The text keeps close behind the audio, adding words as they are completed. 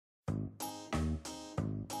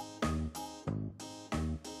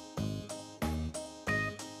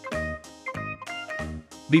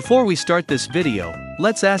Before we start this video,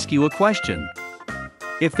 let's ask you a question.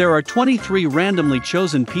 If there are 23 randomly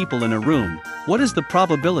chosen people in a room, what is the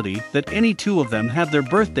probability that any two of them have their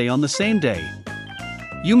birthday on the same day?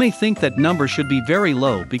 You may think that number should be very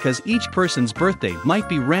low because each person's birthday might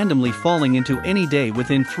be randomly falling into any day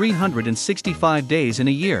within 365 days in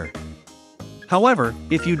a year. However,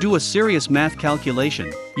 if you do a serious math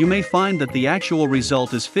calculation, you may find that the actual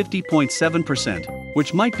result is 50.7%,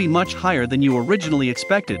 which might be much higher than you originally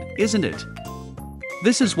expected, isn't it?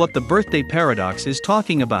 This is what the birthday paradox is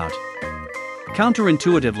talking about.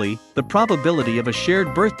 Counterintuitively, the probability of a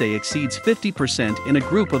shared birthday exceeds 50% in a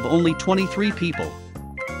group of only 23 people.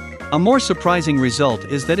 A more surprising result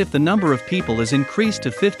is that if the number of people is increased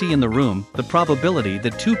to 50 in the room, the probability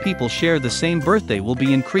that two people share the same birthday will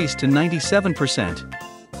be increased to 97%.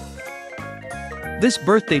 This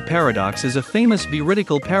birthday paradox is a famous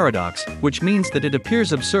veridical paradox, which means that it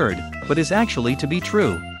appears absurd, but is actually to be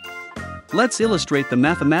true. Let's illustrate the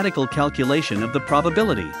mathematical calculation of the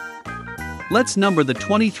probability. Let's number the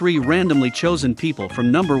 23 randomly chosen people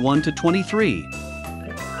from number 1 to 23.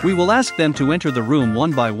 We will ask them to enter the room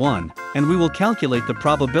one by one, and we will calculate the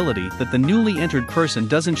probability that the newly entered person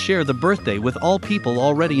doesn't share the birthday with all people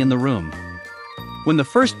already in the room. When the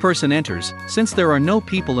first person enters, since there are no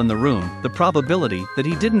people in the room, the probability that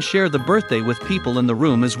he didn't share the birthday with people in the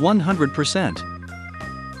room is 100%.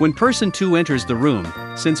 When person 2 enters the room,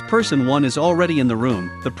 since person 1 is already in the room,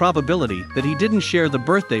 the probability that he didn't share the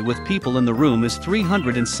birthday with people in the room is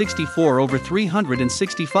 364 over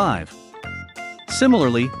 365.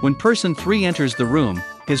 Similarly, when person 3 enters the room,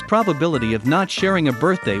 his probability of not sharing a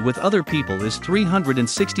birthday with other people is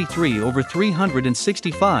 363 over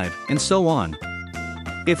 365, and so on.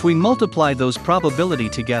 If we multiply those probability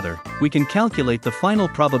together, we can calculate the final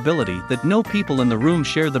probability that no people in the room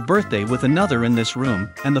share the birthday with another in this room,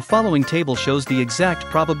 and the following table shows the exact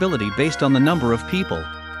probability based on the number of people.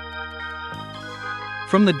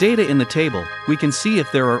 From the data in the table, we can see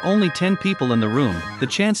if there are only 10 people in the room, the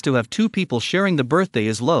chance to have 2 people sharing the birthday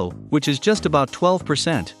is low, which is just about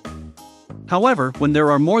 12%. However, when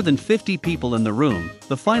there are more than 50 people in the room,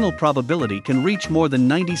 the final probability can reach more than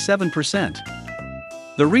 97%.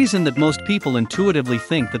 The reason that most people intuitively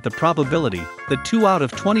think that the probability that 2 out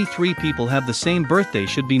of 23 people have the same birthday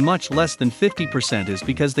should be much less than 50% is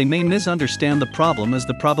because they may misunderstand the problem as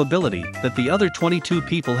the probability that the other 22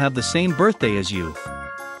 people have the same birthday as you.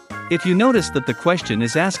 If you notice that the question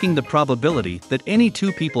is asking the probability that any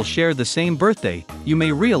 2 people share the same birthday, you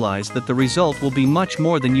may realize that the result will be much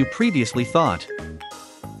more than you previously thought.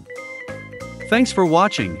 Thanks for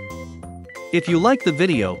watching. If you like the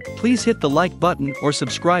video, please hit the like button or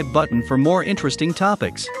subscribe button for more interesting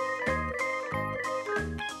topics.